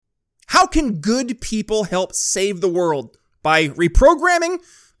how can good people help save the world? By reprogramming,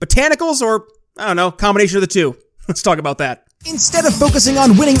 botanicals, or, I don't know, combination of the two? Let's talk about that. Instead of focusing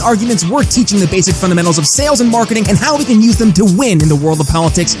on winning arguments, we're teaching the basic fundamentals of sales and marketing and how we can use them to win in the world of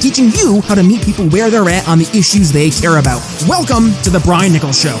politics, teaching you how to meet people where they're at on the issues they care about. Welcome to The Brian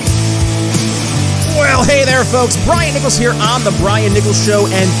Nichols Show. Well, hey there, folks. Brian Nichols here on The Brian Nichols Show,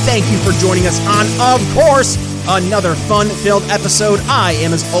 and thank you for joining us on, of course, another fun-filled episode. I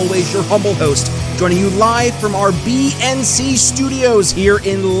am, as always, your humble host, joining you live from our BNC studios here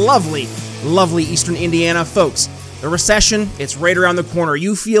in lovely Eastern Indiana. Folks, the recession, it's right around the corner.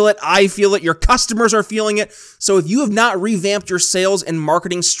 You feel it, I feel it, your customers are feeling it. So if you have not revamped your sales and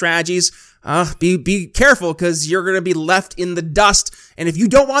marketing strategies, be careful, because you're going to be left in the dust. And if you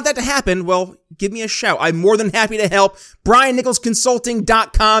don't want that to happen, well, give me a shout. I'm more than happy to help.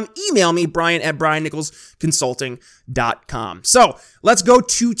 BrianNicholsConsulting.com. Email me, Brian@BrianNicholsConsulting.com. So let's go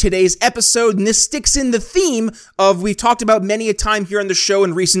to today's episode. And this sticks in the theme of, we've talked about many a time here on the show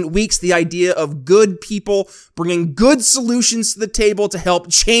in recent weeks, the idea of good people bringing good solutions to the table to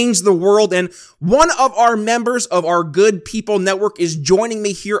help change the world. And one of our members of our Good People Network is joining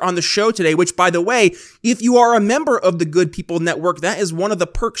me here on the show today, which, by the way, if you are a member of the Good People Network, that is one of the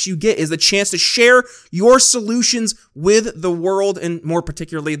perks you get, is the chance to share your solutions with the world, and more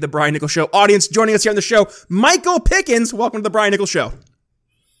particularly the Brian Nichols Show audience. Joining us here on the show, Michael Pickens. Welcome to the Brian Nichols Show.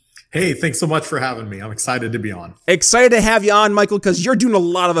 Hey, thanks so much for having me. I'm excited to be on. Excited to have you on, Michael, because you're doing a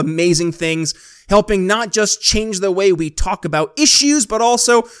lot of amazing things, helping not just change the way we talk about issues, but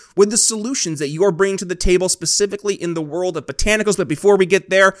also with the solutions that you're bringing to the table, specifically in the world of botanicals. But before we get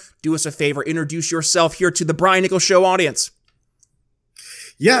there, do us a favor, introduce yourself here to the Brian Nichols Show audience.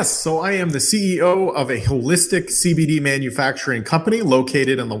 Yes, so I am the CEO of a holistic CBD manufacturing company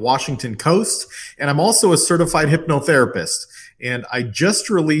located on the Washington coast, and I'm also a certified hypnotherapist. And I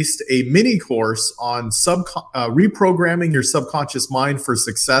just released a mini course on reprogramming your subconscious mind for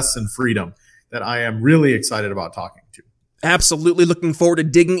success and freedom that I am really excited about talking to. Absolutely looking forward to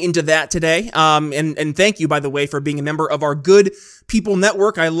digging into that today. And thank you, by the way, for being a member of our Good People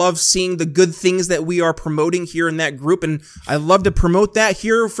Network. I love seeing the good things that we are promoting here in that group, and I love to promote that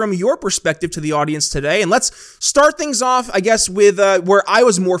here from your perspective to the audience today. And let's start things off, I guess, with where I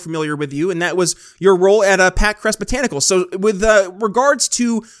was more familiar with you, and that was your role at Pat Crest Botanicals. So with regards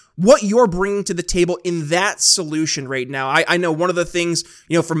to what you're bringing to the table in that solution right now. I know one of the things,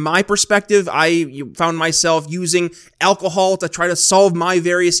 from my perspective, I found myself using alcohol to try to solve my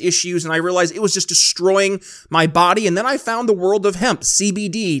various issues, and I realized it was just destroying my body. And then I found the world of hemp,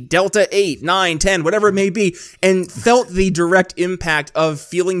 CBD, Delta 8, 9, 10, whatever it may be, and felt the direct impact of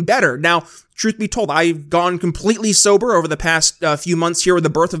feeling better. Now, truth be told, I've gone completely sober over the past few months here with the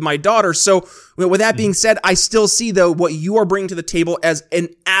birth of my daughter. So with that being said, I still see, though, what you are bringing to the table as an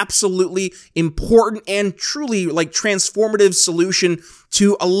absolutely important and truly transformative solution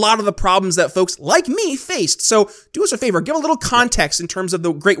to a lot of the problems that folks like me faced. So do us a favor, give a little context in terms of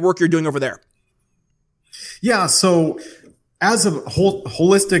the great work you're doing over there. Yeah, so as a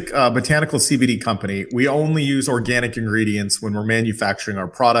holistic botanical CBD company, we only use organic ingredients when we're manufacturing our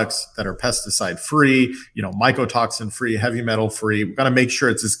products that are pesticide free, mycotoxin free, heavy metal free. We've got to make sure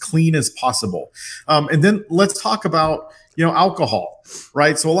it's as clean as possible. And then let's talk about, alcohol,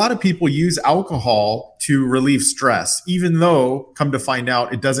 right? So a lot of people use alcohol to relieve stress, even though, come to find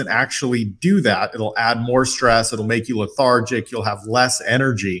out, it doesn't actually do that. It'll add more stress. It'll make you lethargic. You'll have less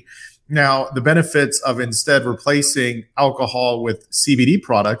energy. Now, the benefits of instead replacing alcohol with CBD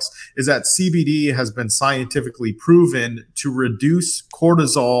products is that CBD has been scientifically proven to reduce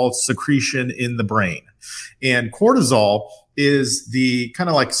cortisol secretion in the brain. And cortisol is the kind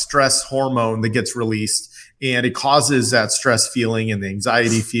of like stress hormone that gets released, and it causes that stress feeling and the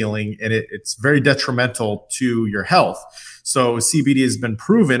anxiety feeling, and it's very detrimental to your health. So CBD has been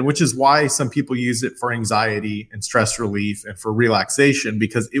proven, which is why some people use it for anxiety and stress relief and for relaxation,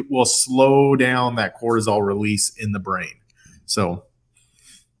 because it will slow down that cortisol release in the brain. So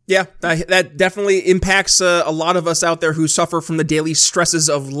yeah, that definitely impacts a lot of us out there who suffer from the daily stresses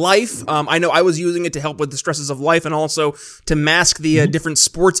of life. I know I was using it to help with the stresses of life and also to mask the different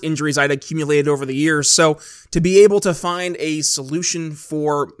sports injuries I'd accumulated over the years. So to be able to find a solution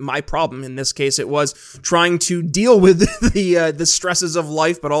for my problem, in this case, it was trying to deal with the stresses of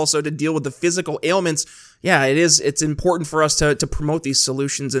life, but also to deal with the physical ailments. Yeah, it's important for us to promote these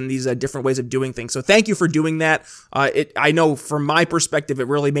solutions and these different ways of doing things. So thank you for doing that. I know from my perspective, it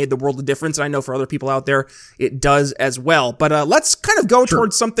really made the world a difference. And I know for other people out there, it does as well. But let's kind of go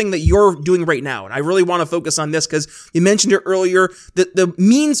towards something that you're doing right now. And I really want to focus on this because you mentioned it earlier, that the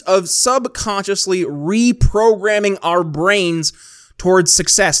means of subconsciously reprogramming our brains towards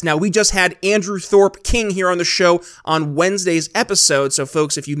success. Now, we just had Andrew Thorpe King here on the show on Wednesday's episode. So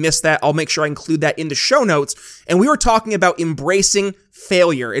folks, if you missed that, I'll make sure I include that in the show notes. And we were talking about embracing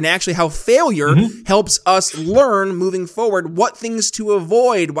failure and actually how failure helps us learn moving forward what things to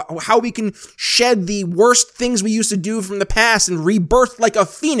avoid, how we can shed the worst things we used to do from the past and rebirth like a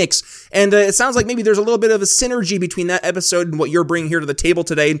phoenix. And it sounds like maybe there's a little bit of a synergy between that episode and what you're bringing here to the table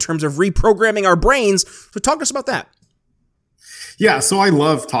today in terms of reprogramming our brains. So talk to us about that. Yeah, so I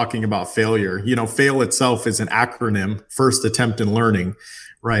love talking about failure. FAIL itself is an acronym, first attempt in learning,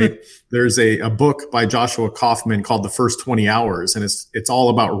 right? There's a book by Joshua Kaufman called The First 20 Hours, and it's all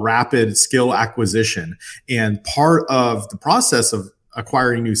about rapid skill acquisition. And part of the process of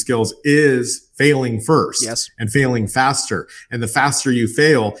acquiring new skills is failing first and failing faster. And the faster you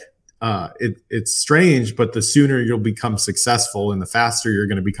fail, it's strange, but the sooner you'll become successful and the faster you're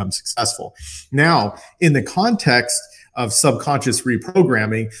going to become successful. Now, in the context of subconscious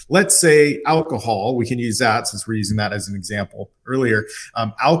reprogramming, let's say alcohol, we can use that since we're using that as an example earlier.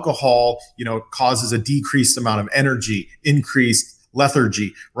 Alcohol, causes a decreased amount of energy, increased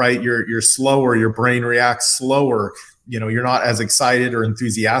lethargy, right? You're slower, your brain reacts slower, you're not as excited or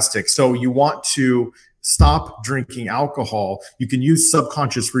enthusiastic. So you want to stop drinking alcohol. You can use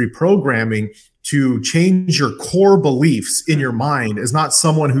subconscious reprogramming to change your core beliefs in your mind as not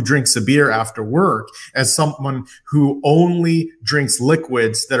someone who drinks a beer after work, as someone who only drinks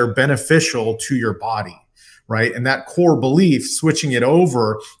liquids that are beneficial to your body, right? And that core belief, switching it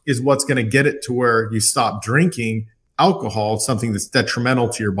over, is what's going to get it to where you stop drinking alcohol, something that's detrimental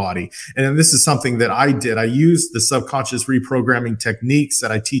to your body. And then this is something that I did. I used the subconscious reprogramming techniques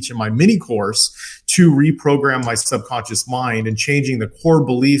that I teach in my mini course to reprogram my subconscious mind and changing the core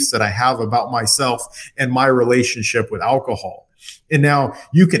beliefs that I have about myself and my relationship with alcohol. And now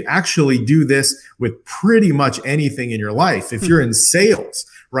you can actually do this with pretty much anything in your life. If you're in sales,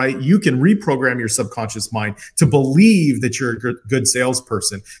 right, you can reprogram your subconscious mind to believe that you're a good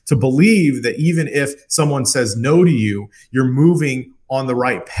salesperson, to believe that even if someone says no to you, you're moving on the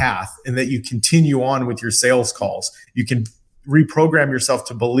right path and that you continue on with your sales calls. You can reprogram yourself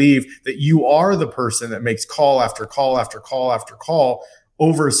to believe that you are the person that makes call after call after call after call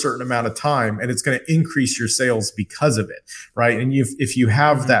over a certain amount of time, and it's going to increase your sales because of it, right? And if you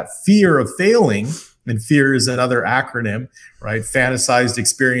have that fear of failing, and fear is another acronym, right? Fantasized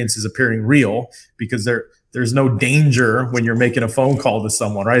experiences appearing real, because there's no danger when you're making a phone call to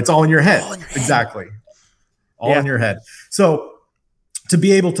someone, right? It's all in your head. Exactly. All in your head. So to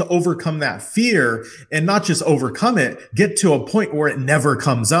be able to overcome that fear, and not just overcome it, get to a point where it never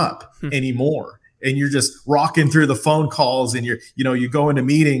comes up anymore. And you're just rocking through the phone calls, and you go into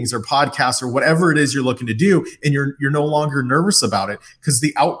meetings or podcasts or whatever it is you're looking to do, and you're no longer nervous about it because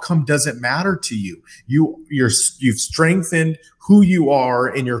the outcome doesn't matter to you. You've strengthened who you are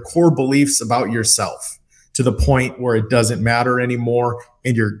and your core beliefs about yourself to the point where it doesn't matter anymore,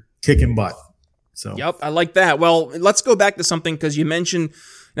 and you're kicking butt. So, yep, I like that. Well, let's go back to something, because you mentioned,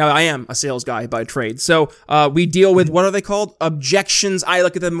 now I am a sales guy by trade. So we deal with, what are they called? Objections. I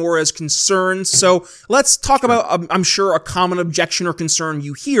look at them more as concerns. So let's talk about, I'm sure, a common objection or concern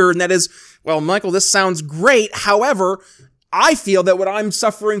you hear, and that is, well, Michael, this sounds great. However, I feel that what I'm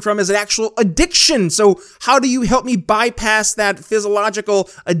suffering from is an actual addiction. So how do you help me bypass that physiological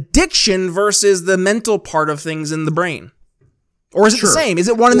addiction versus the mental part of things in the brain? Or is it the same? Is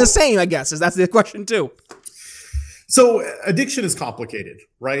it one and the same, I guess? That's the question too. So addiction is complicated,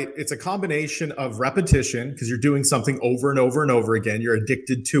 right? It's a combination of repetition, because you're doing something over and over and over again. You're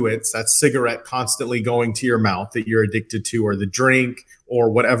addicted to it. So that's cigarette constantly going to your mouth that you're addicted to, or the drink, or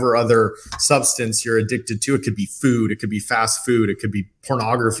whatever other substance you're addicted to. It could be food. It could be fast food. It could be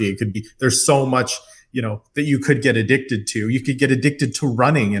pornography. It could be, there's so much, that you could get addicted to. You could get addicted to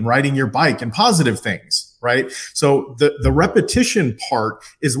running and riding your bike and positive things, right? So the repetition part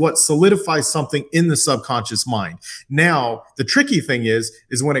is what solidifies something in the subconscious mind. Now, the tricky thing is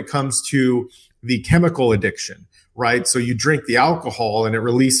when it comes to the chemical addiction, right? So you drink the alcohol and it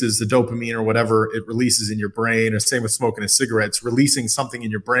releases the dopamine or whatever it releases in your brain, or same with smoking a cigarette. It's releasing something in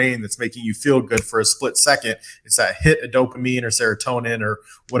your brain that's making you feel good for a split second. It's that hit of dopamine or serotonin or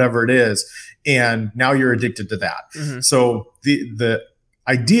whatever it is. And now you're addicted to that. Mm-hmm. So the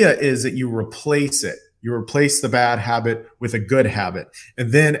idea is that you replace it. You replace the bad habit with a good habit.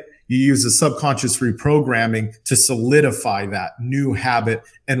 And then you use the subconscious reprogramming to solidify that new habit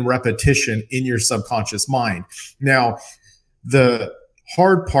and repetition in your subconscious mind. Now, the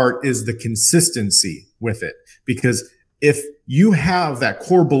hard part is the consistency with it, because if you have that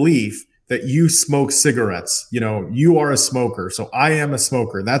core belief that you smoke cigarettes, you are a smoker, so I am a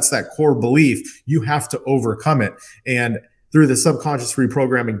smoker. That's that core belief. You have to overcome it. And through the subconscious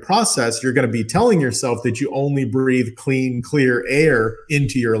reprogramming process, you're going to be telling yourself that you only breathe clean, clear air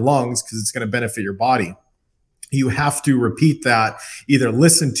into your lungs because it's going to benefit your body. You have to repeat that, either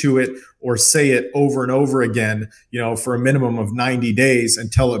listen to it or say it over and over again, for a minimum of 90 days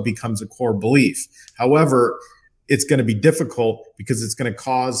until it becomes a core belief. However, it's going to be difficult because it's going to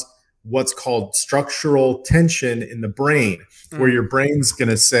cause what's called structural tension in the brain, where your brain's going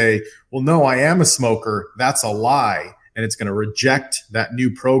to say, well, no, I am a smoker. That's a lie. And it's going to reject that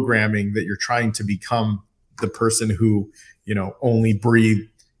new programming that you're trying to become the person who, only breathe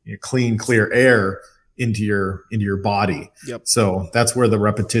clean, clear air into your body. Yep. So that's where the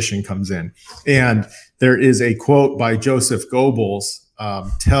repetition comes in. And there is a quote by Joseph Goebbels,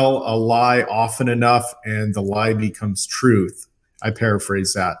 tell a lie often enough and the lie becomes truth. I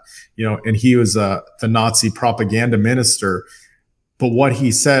paraphrase that, and he was the Nazi propaganda minister. But what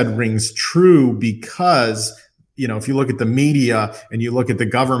he said rings true because if you look at the media and you look at the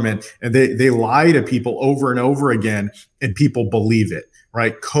government, and they lie to people over and over again, and people believe it,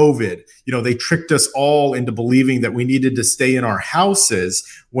 right? COVID, they tricked us all into believing that we needed to stay in our houses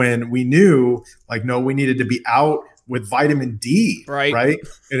when we knew, no, we needed to be out with vitamin D, right?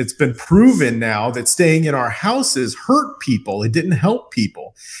 And it's been proven now that staying in our houses hurt people. It didn't help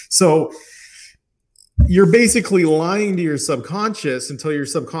people. So you're basically lying to your subconscious until your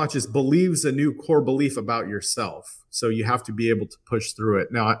subconscious believes a new core belief about yourself. So you have to be able to push through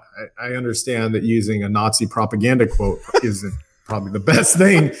it. Now, I understand that using a Nazi propaganda quote isn't probably the best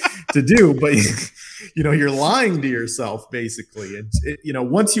thing to do, but you're lying to yourself basically. And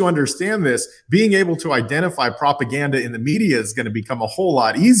once you understand this, being able to identify propaganda in the media is going to become a whole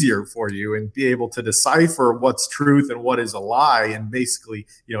lot easier for you, and be able to decipher what's truth and what is a lie, and basically,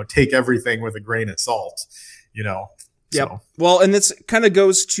 take everything with a grain of salt, Yep. So. Well, and this kind of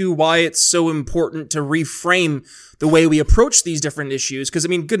goes to why it's so important to reframe the way we approach these different issues. Because,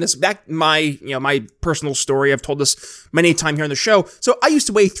 goodness, back my personal story, I've told this many times here on the show. So I used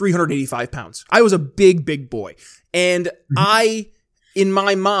to weigh 385 pounds. I was a big, big boy. And I, in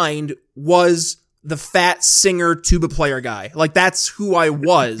my mind, was the fat singer tuba player guy. That's who I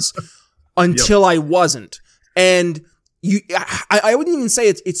was until I wasn't. And I wouldn't even say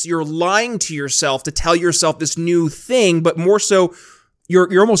it's you're lying to yourself to tell yourself this new thing, but more so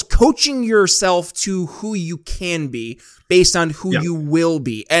you're almost coaching yourself to who you can be based on who you will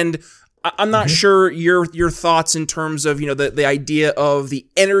be. And I'm not sure your thoughts in terms of, the idea of the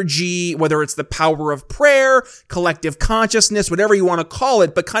energy, whether it's the power of prayer, collective consciousness, whatever you want to call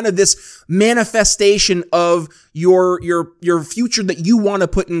it, but kind of this manifestation of your future that you want to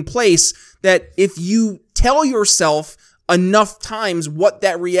put in place, that if you tell yourself enough times what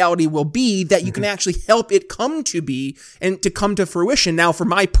that reality will be, that you can actually help it come to be and to come to fruition. Now, for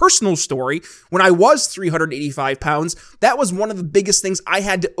my personal story, when I was 385 pounds, that was one of the biggest things I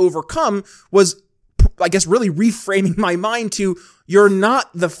had to overcome, was, I guess, really reframing my mind to, you're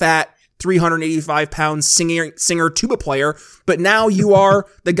not the fat 385 pound singer tuba player, but now you are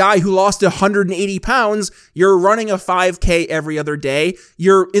the guy who lost 180 pounds. You're running a 5K every other day.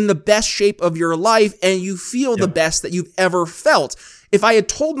 You're in the best shape of your life, and you feel the best that you've ever felt. If I had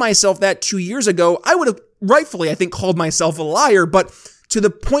told myself that 2 years ago, I would have rightfully, I think, called myself a liar, but to the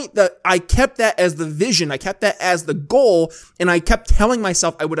point that I kept that as the vision, I kept that as the goal, and I kept telling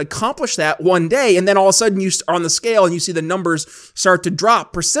myself I would accomplish that one day, and then all of a sudden you are on the scale and you see the numbers start to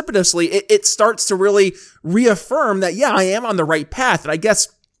drop precipitously. It starts to really reaffirm that, I am on the right path. And I guess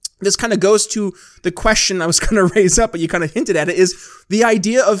this kind of goes to the question I was going to raise up, but you kind of hinted at it, is the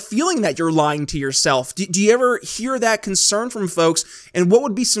idea of feeling that you're lying to yourself. Do you ever hear that concern from folks? And what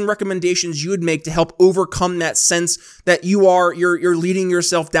would be some recommendations you would make to help overcome that sense that you're leading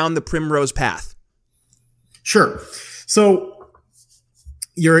yourself down the primrose path? Sure. So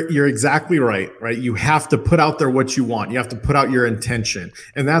you're exactly right? You have to put out there what you want. You have to put out your intention.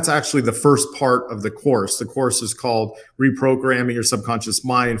 And that's actually the first part of the course. The course is called Reprogramming Your Subconscious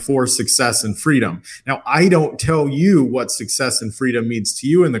Mind for Success and Freedom. Now, I don't tell you what success and freedom means to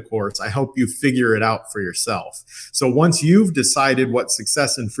you in the course. I help you figure it out for yourself. So once you've decided what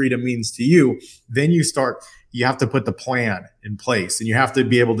success and freedom means to you, then you have to put the plan in place, and you have to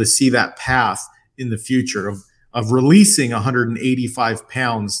be able to see that path in the future of releasing 185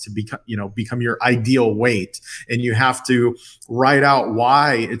 pounds to become your ideal weight. And you have to write out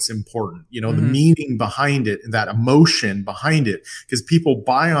why it's important, the meaning behind it and that emotion behind it, because people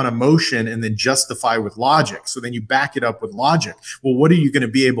buy on emotion and then justify with logic. So then you back it up with logic. Well, what are you going to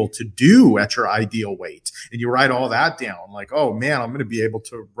be able to do at your ideal weight? And you write all that down, like, oh man, I'm going to be able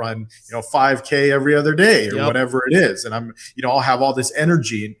to run, 5K every other day or whatever it is. And I'll have all this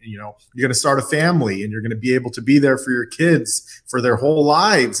energy, and, you're going to start a family, and you're going to be able to to be there for your kids for their whole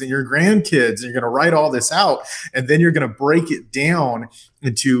lives and your grandkids. And you're going to write all this out. And then you're going to break it down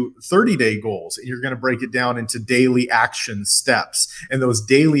into 30-day goals. And you're going to break it down into daily action steps. And those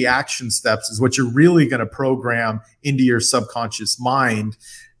daily action steps is what you're really going to program into your subconscious mind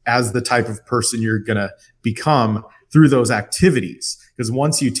as the type of person you're going to become through those activities. Because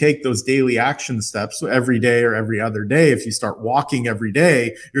once you take those daily action steps, so every day or every other day, if you start walking every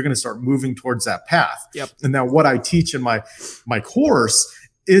day, you're going to start moving towards that path. Yep. And now what I teach in my course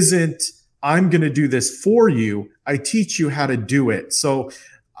isn't, I'm going to do this for you. I teach you how to do it. So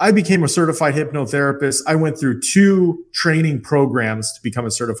I became a certified hypnotherapist. I went through 2 training programs to become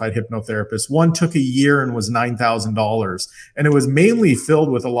a certified hypnotherapist. One took a year and was $9,000. And it was mainly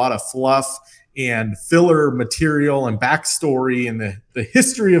filled with a lot of fluff and filler material and backstory and the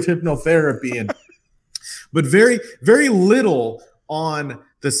history of hypnotherapy, but very, very little on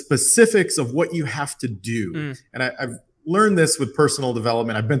the specifics of what you have to do. And I've learned this with personal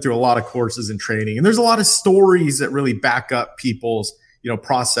development. I've been through a lot of courses and training, and there's a lot of stories that really back up people's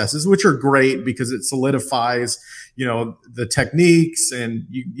processes, which are great because it solidifies, the techniques, and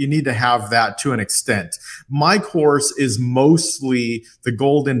you need to have that to an extent. My course is mostly the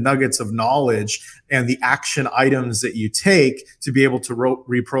golden nuggets of knowledge and the action items that you take to be able to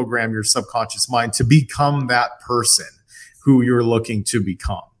reprogram your subconscious mind to become that person who you're looking to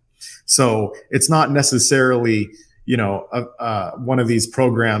become. So it's not necessarily, one of these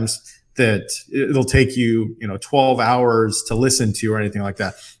programs that it'll take you, 12 hours to listen to or anything like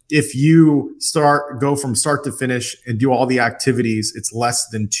that. If you go from start to finish and do all the activities, it's less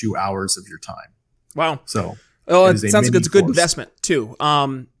than 2 hours of your time. Wow. So, it sounds like it's a good investment too.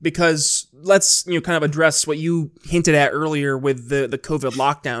 Because let's, kind of address what you hinted at earlier with the COVID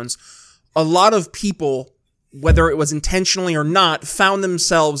lockdowns. A lot of people, whether it was intentionally or not, found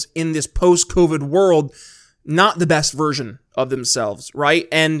themselves in this post-COVID world not the best version of themselves, right?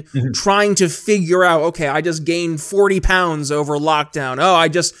 And trying to figure out, okay, I just gained 40 pounds over lockdown. Oh, I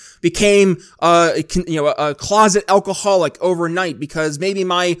just became a closet alcoholic overnight because maybe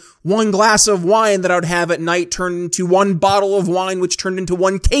my one glass of wine that I would have at night turned into one bottle of wine, which turned into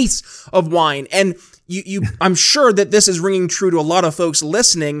one case of wine. And I'm sure that this is ringing true to a lot of folks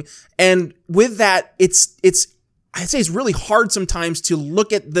listening. And with that, I'd say it's really hard sometimes to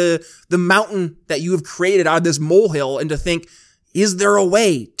look at the mountain that you have created out of this molehill and to think, is there a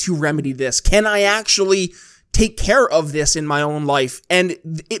way to remedy this? Can I actually take care of this in my own life? And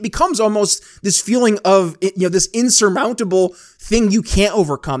it becomes almost this feeling of, this insurmountable thing you can't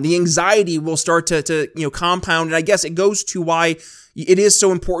overcome. The anxiety will start to compound. And I guess it goes to why it is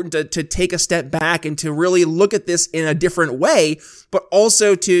so important to take a step back and to really look at this in a different way, but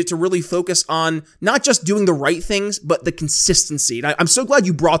also to really focus on not just doing the right things, but the consistency. And I'm so glad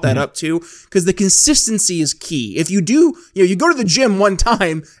you brought that up too, because the consistency is key. If you do, you go to the gym one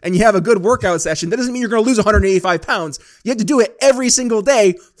time and you have a good workout session, that doesn't mean you're going to lose 185 pounds. You have to do it every single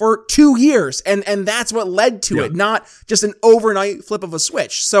day for 2 years. And that's what led to it, not just an overnight flip of a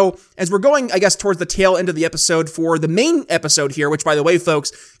switch. So as we're going, I guess, towards the tail end of the episode for the main episode here, which by the way,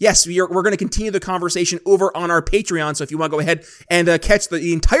 folks, yes, we're going to continue the conversation over on our Patreon. So if you want to go ahead and catch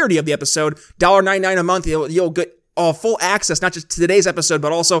the entirety of the episode, $1.99 a month, you'll get full access, not just to today's episode,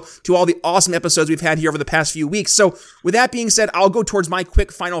 but also to all the awesome episodes we've had here over the past few weeks. So with that being said, I'll go towards my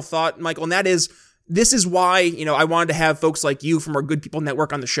quick final thought, Michael, and that is, this is why, I wanted to have folks like you from our Good People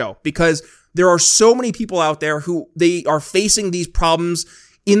Network on the show, because there are so many people out there who they are facing these problems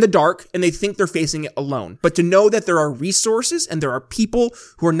in the dark and they think they're facing it alone. But to know that there are resources and there are people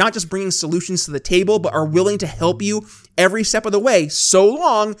who are not just bringing solutions to the table, but are willing to help you every step of the way, so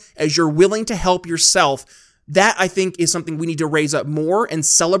long as you're willing to help yourself, that I think is something we need to raise up more and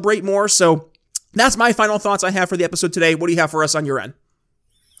celebrate more. So that's my final thoughts I have for the episode today. What do you have for us on your end?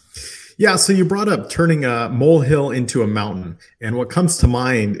 Yeah, so you brought up turning a molehill into a mountain. And what comes to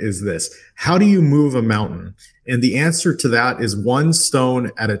mind is this: how do you move a mountain? And the answer to that is one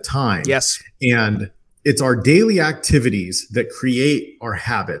stone at a time. Yes. And it's our daily activities that create our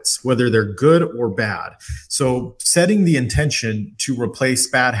habits, whether they're good or bad. So setting the intention to replace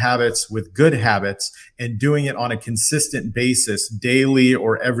bad habits with good habits and doing it on a consistent basis, daily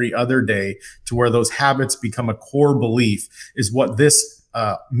or every other day, to where those habits become a core belief, is what this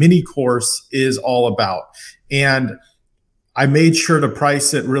mini course is all about. And I made sure to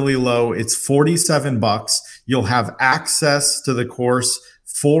price it really low. It's $47. You'll have access to the course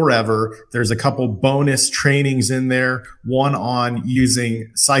forever. There's a couple bonus trainings in there, one on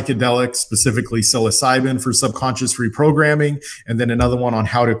using psychedelics, specifically psilocybin for subconscious reprogramming, and then another one on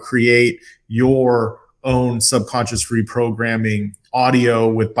how to create your own subconscious reprogramming audio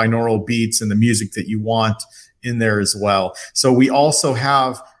with binaural beats and the music that you want in there as well. So we also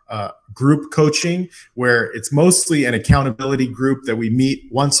have group coaching, where it's mostly an accountability group that we meet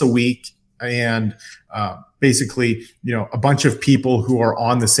once a week, and basically, a bunch of people who are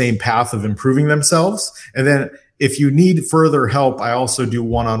on the same path of improving themselves. And then if you need further help, I also do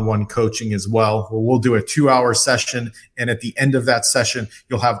one-on-one coaching as well, where we'll do a 2-hour session. And at the end of that session,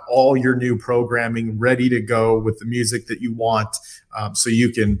 you'll have all your new programming ready to go with the music that you want, so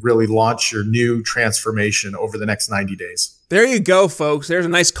you can really launch your new transformation over the next 90 days. There you go, folks. There's a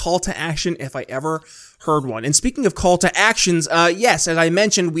nice call to action if I ever heard one. And speaking of call to actions, yes, as I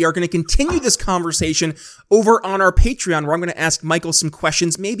mentioned, we are going to continue this conversation over on our Patreon, where I'm going to ask Michael some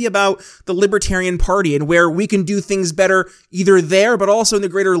questions, maybe about the Libertarian Party and where we can do things better either there, but also in the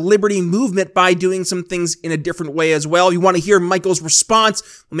greater liberty movement by doing some things in a different way as well. If you want to hear Michael's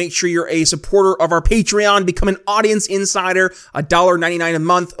response, make sure you're a supporter of our Patreon, become an audience insider, $1.99 a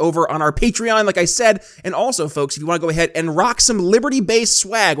month over on our Patreon, like I said. And also, folks, if you want to go ahead and rock some liberty-based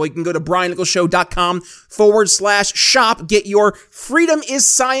swag, well, you can go to briannicholsshow.com/shop, get your Freedom is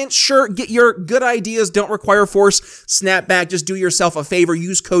Science shirt, get your Good Ideas Don't Require Force snapback. Just do yourself a favor,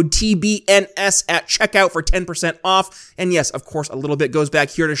 use code TBNS at checkout for 10% off. And yes, of course, a little bit goes back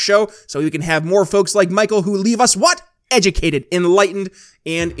here to show, so we can have more folks like Michael who leave us what? Educated, enlightened,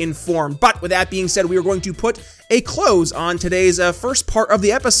 and informed. But with that being said, we are going to put a close on today's first part of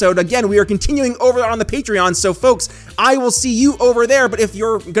the episode. Again, we are continuing over on the Patreon, so folks, I will see you over there. But if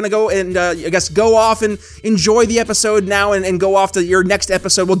you're going to go and, go off and enjoy the episode now and go off to your next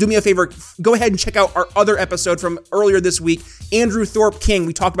episode, well, do me a favor, go ahead and check out our other episode from earlier this week, Andrew Thorpe King.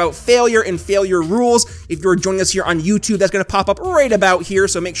 We talked about failure and failure rules. If you're joining us here on YouTube, that's going to pop up right about here,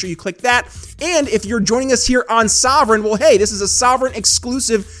 so make sure you click that. And if you're joining us here on Sovereign, well, hey, this is a Sovereign exclusive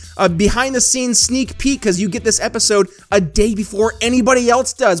behind-the-scenes sneak peek, because you get this episode a day before anybody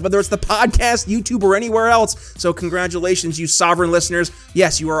else does, whether it's the podcast, YouTube, or anywhere else. So congratulations, you Sovereign listeners.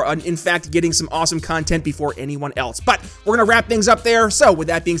 Yes, you are, in fact, getting some awesome content before anyone else. But we're going to wrap things up there. So with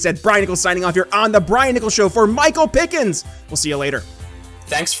that being said, Brian Nichols signing off here on The Brian Nichols Show for Michael Pickens. We'll see you later.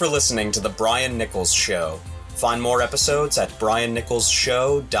 Thanks for listening to The Brian Nichols Show. Find more episodes at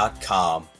briannicholsshow.com.